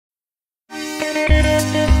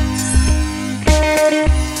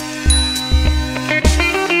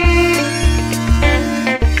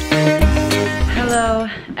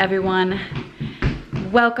everyone?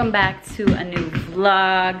 Welcome back to a new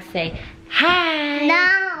vlog. Say hi.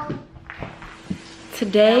 No.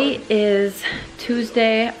 Today is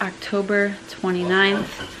Tuesday, October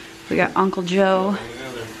 29th. We got Uncle Joe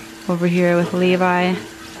over here with Levi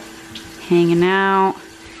hanging out.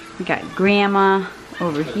 We got Grandma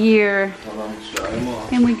over here.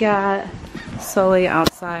 And we got Sully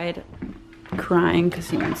outside crying because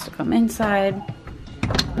he wants to come inside.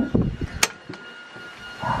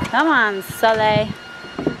 Come on, Sully.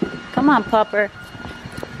 Come on, pupper.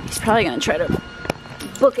 He's probably gonna try to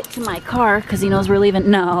book it to my car because he knows we're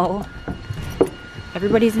leaving. No.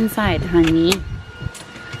 Everybody's inside, honey.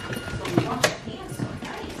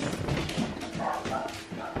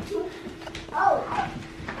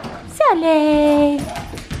 Sully.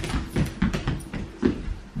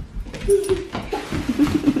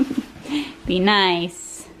 Be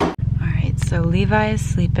nice. Alright, so Levi is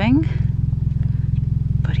sleeping,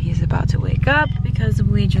 but he's about to wake up because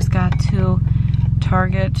we just got to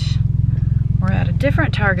Target. We're at a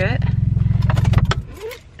different Target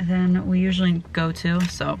than we usually go to,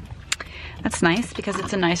 so that's nice because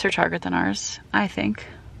it's a nicer Target than ours, I think.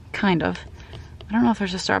 Kind of. I don't know if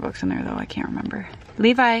there's a Starbucks in there though, I can't remember.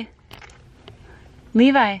 Levi!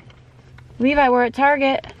 Levi! Levi, we're at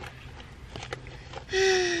Target!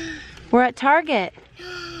 We're at Target!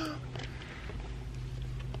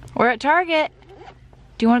 We're at Target!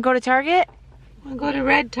 Do you want to go to Target? Want to go to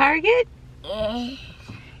Red Target?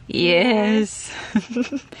 Yes.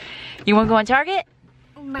 You want to go in Target?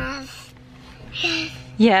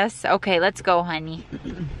 Yes. Okay, let's go, honey.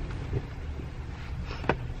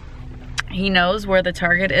 He knows where the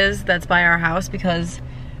Target is that's by our house because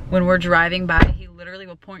when we're driving by, he literally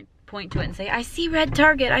will point to it and say, I see Red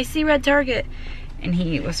Target, I see Red Target. And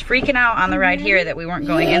he was freaking out on the ride here that we weren't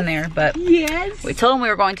going in there, but we told him we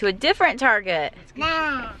were going to a different Target.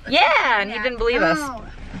 No. Yeah, and he didn't believe us.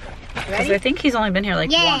 Because I think he's only been here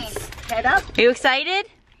like once. Head up. Are you excited?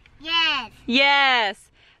 Yes.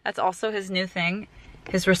 Yes. That's also his new thing.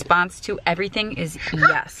 His response to everything is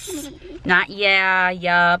yes. Not yeah,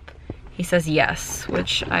 yup. He says yes,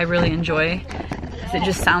 which I really enjoy. Because it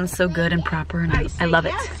just sounds so good and proper, and I love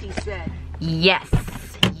it. Yes, he said. Yes.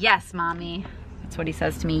 Yes, mommy. That's what he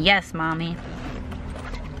says to me. Yes, mommy.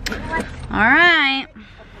 All right.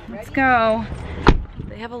 Let's go.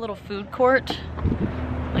 They have a little food court.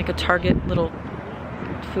 Like a Target little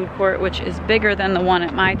food court, which is bigger than the one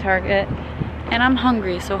at my Target. And I'm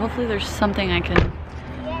hungry, so hopefully there's something I can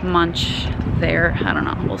munch there. I don't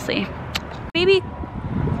know, we'll see. Baby,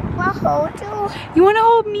 I'll hold you. you wanna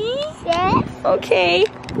hold me? Yes. Okay.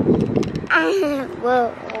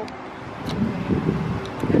 Whoa.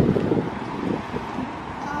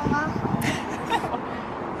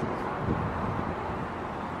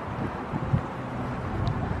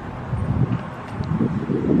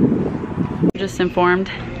 Just informed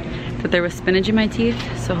that there was spinach in my teeth,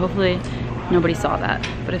 so hopefully nobody saw that.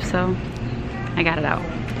 But if so, I got it out.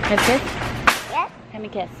 Have a kiss? Yes. Have me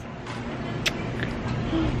kiss.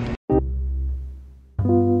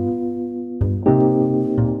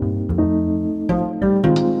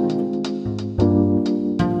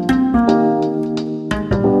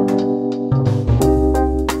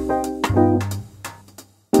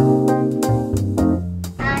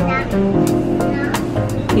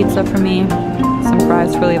 Pizza for me, some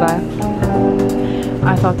fries for Levi.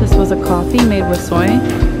 I thought this was a coffee made with soy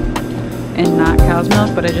and not cow's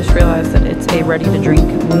milk, but I just realized that it's a ready-to-drink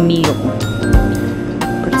meal.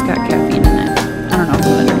 But it's got caffeine in it. I don't know if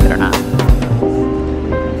I'm gonna drink it or not.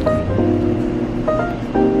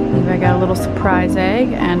 Levi got a little surprise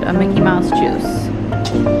egg and a Mickey Mouse juice.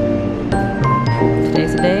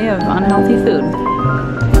 Today's a day of unhealthy food.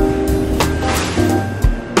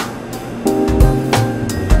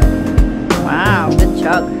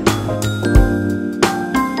 Chug.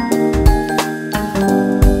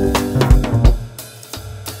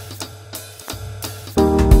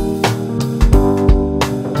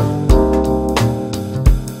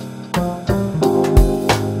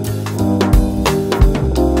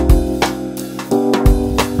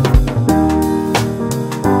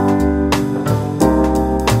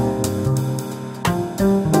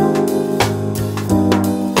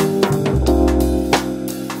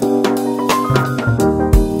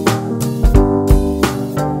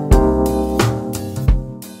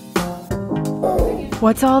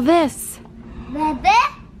 What's all this?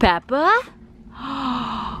 Peppa?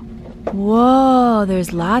 Whoa,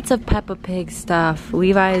 there's lots of Peppa Pig stuff.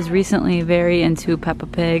 Levi is recently very into Peppa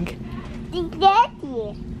Pig.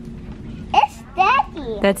 Daddy. It's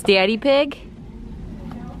Daddy. That's Daddy Pig?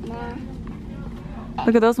 No.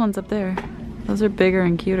 Look at those ones up there. Those are bigger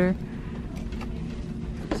and cuter.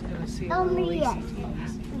 Yes.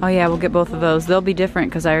 Oh yeah, we'll get both of those. They'll be different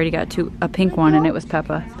because I already got a pink one and it was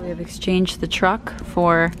Peppa. We have exchanged the truck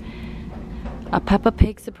for a Peppa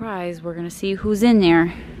Pig surprise. We're gonna see who's in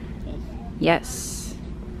there. Yes.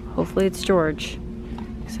 Hopefully it's George,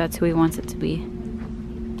 because that's who he wants it to be.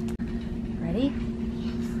 Ready?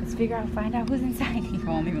 Let's find out who's inside. He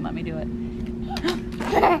won't even let me do it.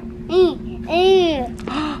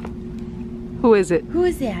 Who is it? Who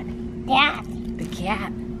is that? Dad. The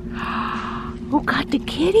cat. Who got the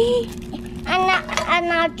kitty? I'm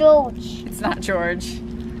not George. It's not George.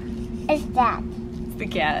 It's Dad. It's the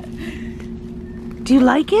cat. Do you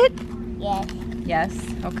like it? Yes.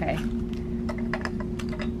 Yes? Okay.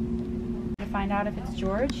 To find out if it's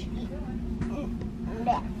George.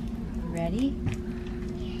 Yes. Ready?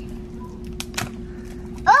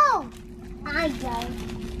 Oh! I go.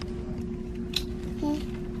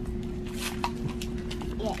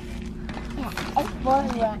 Yes. Yeah, it's boy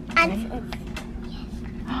one.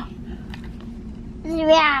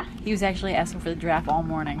 Yeah. He was actually asking for the giraffe all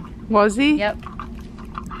morning. Was he? Yep.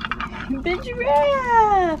 The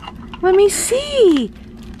giraffe! Let me see.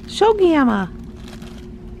 Show Gamma.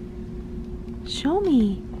 Show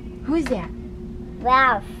me. Who is that?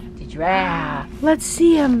 Ralph. The giraffe. Let's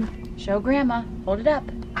see him. Show Grandma. Hold it up.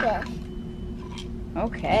 Yes.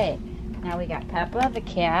 Okay. Now we got Peppa, the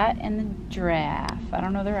cat, and the giraffe. I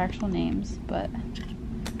don't know their actual names, but...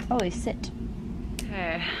 Oh, they sit.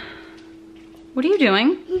 Okay. What are you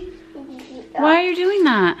doing? Why are you doing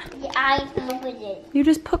that? I moved it. You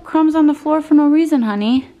just put crumbs on the floor for no reason,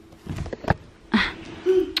 honey.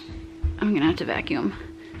 I'm gonna have to vacuum.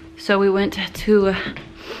 So we went to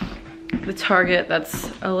the Target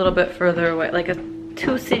that's a little bit further away, like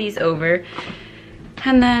 2 cities over,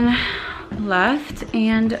 and then left,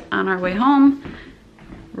 and on our way home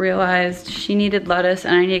realized she needed lettuce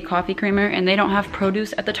and I needed coffee creamer, and they don't have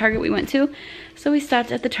produce at the Target we went to. So we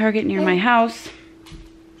stopped at the Target near my house,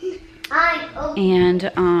 and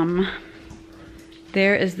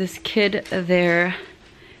there is this kid there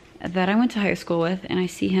that I went to high school with, and I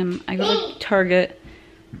see him. I go to Target,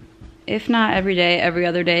 if not every day, every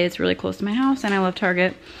other day. It's really close to my house, and I love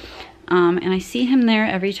Target. And I see him there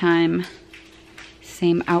every time.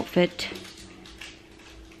 Same outfit,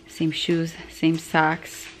 same shoes, same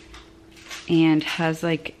socks, and has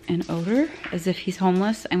like an odor as if he's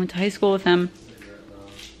homeless. I went to high school with him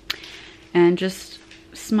and just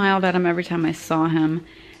smiled at him every time I saw him.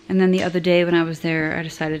 And then the other day when I was there, I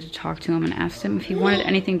decided to talk to him and asked him if he wanted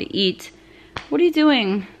anything to eat. What are you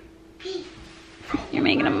doing? You're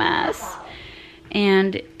making a mess.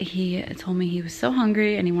 And he told me he was so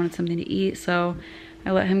hungry and he wanted something to eat, so I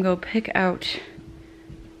let him go pick out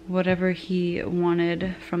whatever he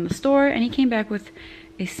wanted from the store, and he came back with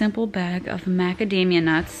a simple bag of macadamia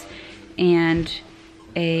nuts and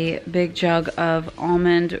a big jug of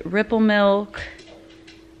almond ripple milk,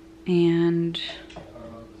 and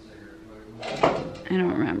I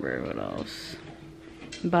don't remember what else,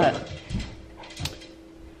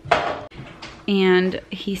 and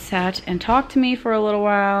he sat and talked to me for a little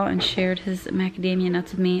while and shared his macadamia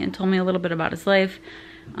nuts with me and told me a little bit about his life.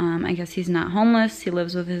 I guess he's not homeless. He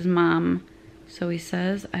lives with his mom, so he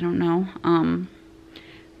says. I don't know.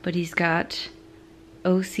 But he's got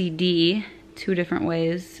OCD 2 different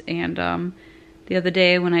ways. And the other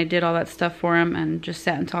day when I did all that stuff for him and just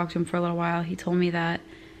sat and talked to him for a little while, he told me that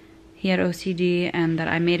he had OCD and that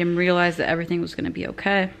I made him realize that everything was going to be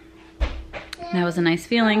okay. And that was a nice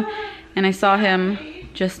feeling. And I saw him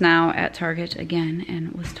just now at Target again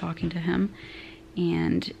and was talking to him.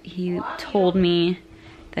 And he told me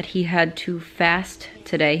that he had to fast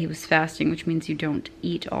today. He was fasting, which means you don't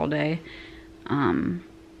eat all day,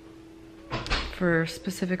 for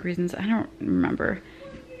specific reasons. I don't remember,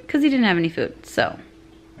 because he didn't have any food. So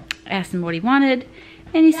I asked him what he wanted,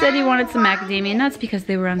 and he said he wanted some macadamia nuts because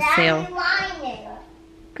they were on sale.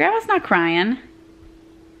 Grandma's not crying.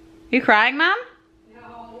 You crying, Mom?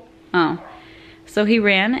 No. Oh. So he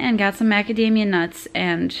ran and got some macadamia nuts,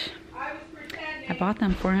 and I bought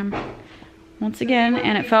them for him once again,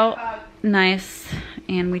 and it felt nice,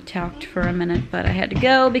 and we talked for a minute, but I had to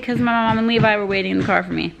go because my mom and Levi were waiting in the car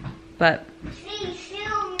for me. But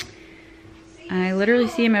I literally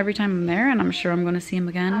see him every time I'm there, and I'm sure I'm going to see him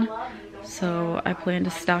again. So I plan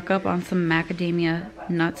to stock up on some macadamia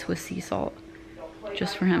nuts with sea salt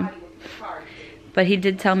just for him. But he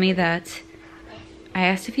did tell me that I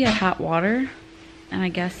asked if he had hot water, and I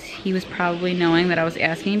guess he was probably knowing that I was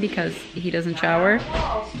asking because he doesn't shower.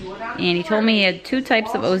 And he told me he had 2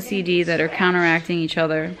 types of OCD that are counteracting each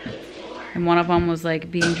other. And one of them was like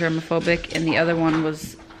being germophobic, and the other one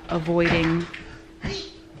was avoiding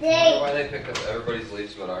Why they picked up everybody's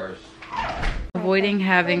leaves but ours.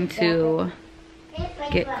 having to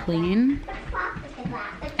get clean.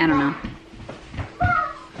 I don't know.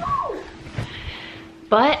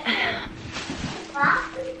 But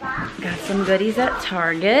got some goodies at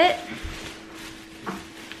Target.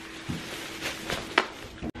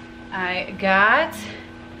 I got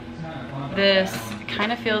this,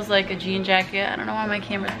 kind of feels like a jean jacket. I don't know why my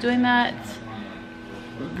camera's doing that. It's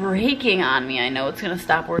breaking on me. I know it's gonna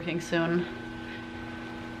stop working soon.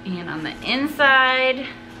 And on the inside,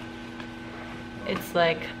 it's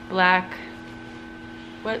like black.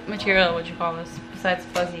 What material would you call this besides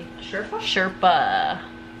fuzzy? Sherpa? Sherpa,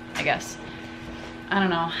 I guess. I don't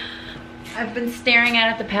know. I've been staring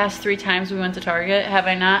at it the past 3 times we went to Target, have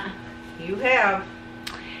I not? You have.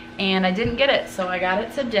 And I didn't get it, so I got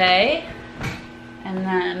it today. And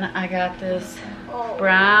then I got this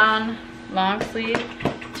brown long sleeve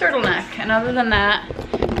turtleneck. And other than that,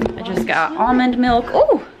 I just got almond milk,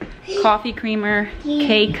 coffee creamer,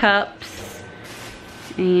 K-cups,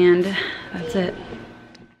 and that's it.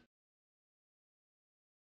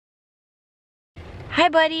 Hi,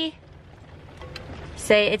 buddy.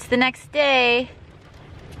 Say it's the next day.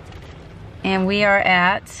 And we are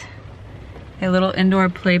at a little indoor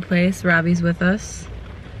play place. Robbie's with us,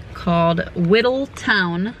 called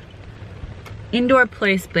Whittletown Indoor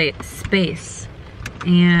Play Space.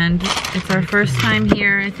 And it's our first time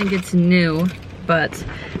here. I think it's new, but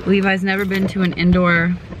Levi's never been to an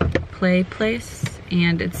indoor play place,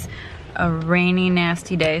 and it's a rainy,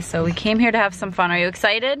 nasty day. So we came here to have some fun. Are you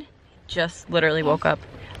excited? Just literally woke up.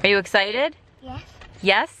 Are you excited? Yes.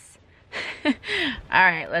 Yes? All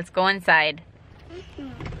right, let's go inside.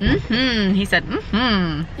 Mm-hmm. He said,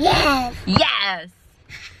 mm-hmm. Yes. Yes.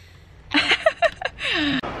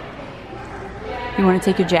 You want to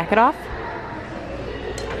take your jacket off?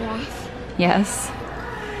 Yes. Yes.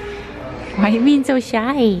 Why are you being so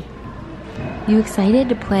shy? You excited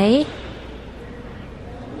to play?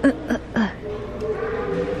 So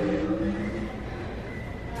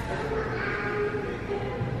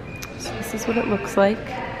this is what it looks like.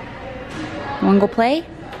 You wanna go play?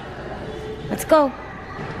 Let's go.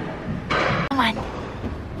 Come on.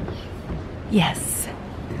 Yes.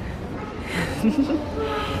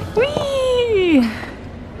 Whee!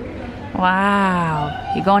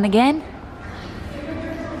 Wow. You going again?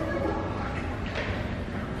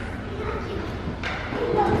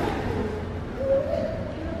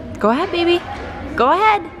 Go ahead, baby. Go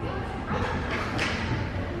ahead.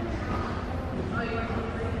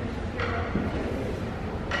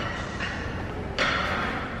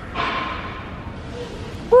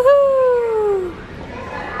 Woohoo!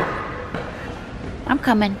 I'm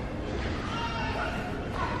coming.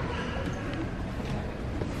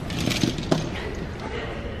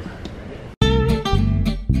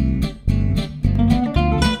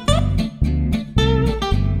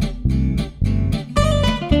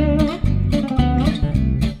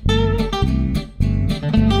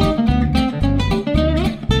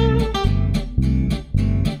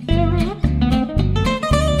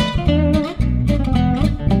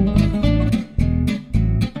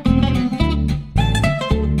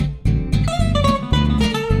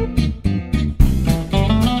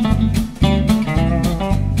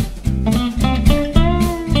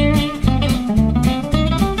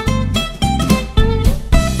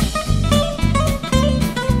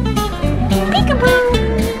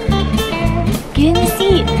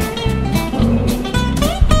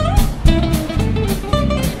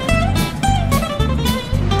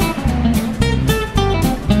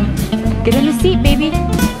 Get in the seat, baby.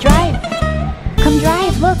 Drive. Come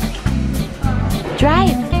drive, look.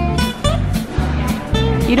 Drive.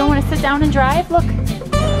 You don't want to sit down and drive? Look.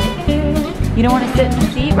 You don't want to sit in the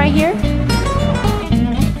seat right here?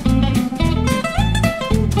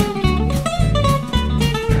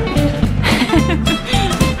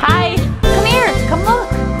 Hi. Come here. Come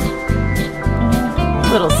look.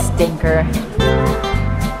 Little stinker.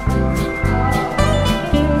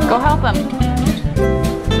 Go help him.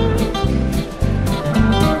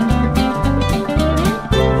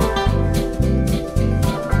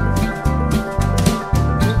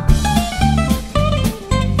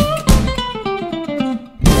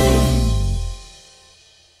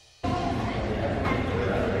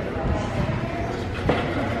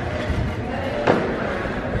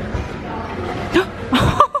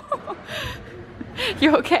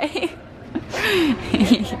 You okay?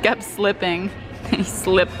 He kept slipping. He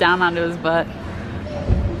slipped down onto his butt.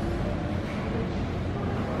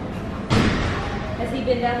 Has he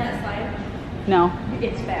been down that slide? No.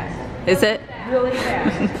 It's fast. Is it? Really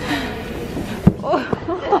fast.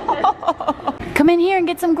 Oh. Come in here and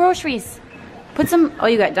get some groceries. Put some, oh,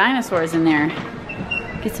 you got dinosaurs in there.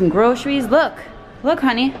 Get some groceries. Look, look,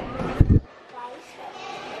 honey.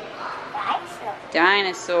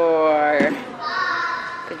 Dinosaur.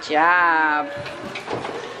 Good job.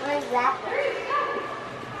 What is that?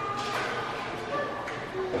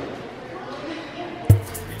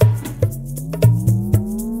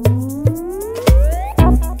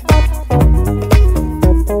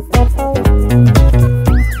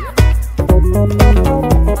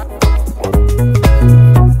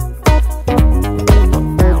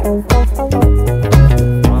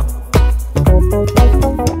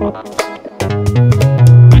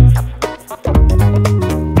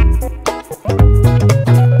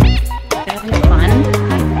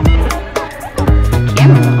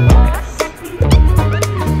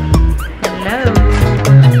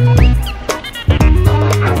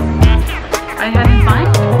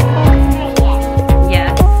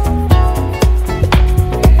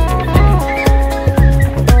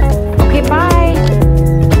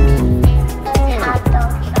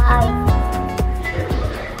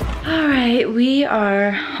 We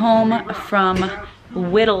are home from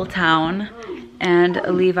Whittletown, and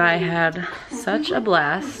Levi had such a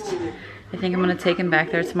blast. I think I'm gonna take him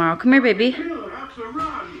back there tomorrow. Come here, baby.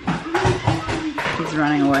 He's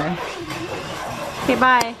running away. Okay,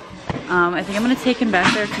 bye. I think I'm gonna take him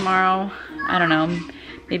back there tomorrow. I don't know,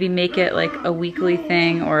 maybe make it like a weekly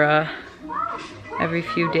thing or a every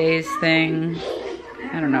few days thing.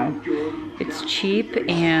 I don't know. It's cheap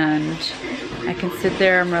and I can sit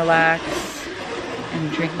there and relax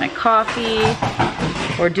and drink my coffee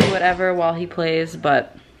or do whatever while he plays,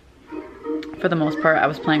 but for the most part I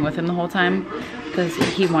was playing with him the whole time because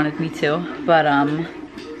he wanted me to. But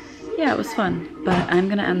yeah, it was fun. But I'm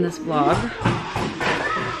gonna end this vlog.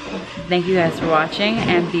 Thank you guys for watching,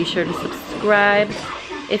 and be sure to subscribe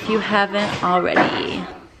if you haven't already.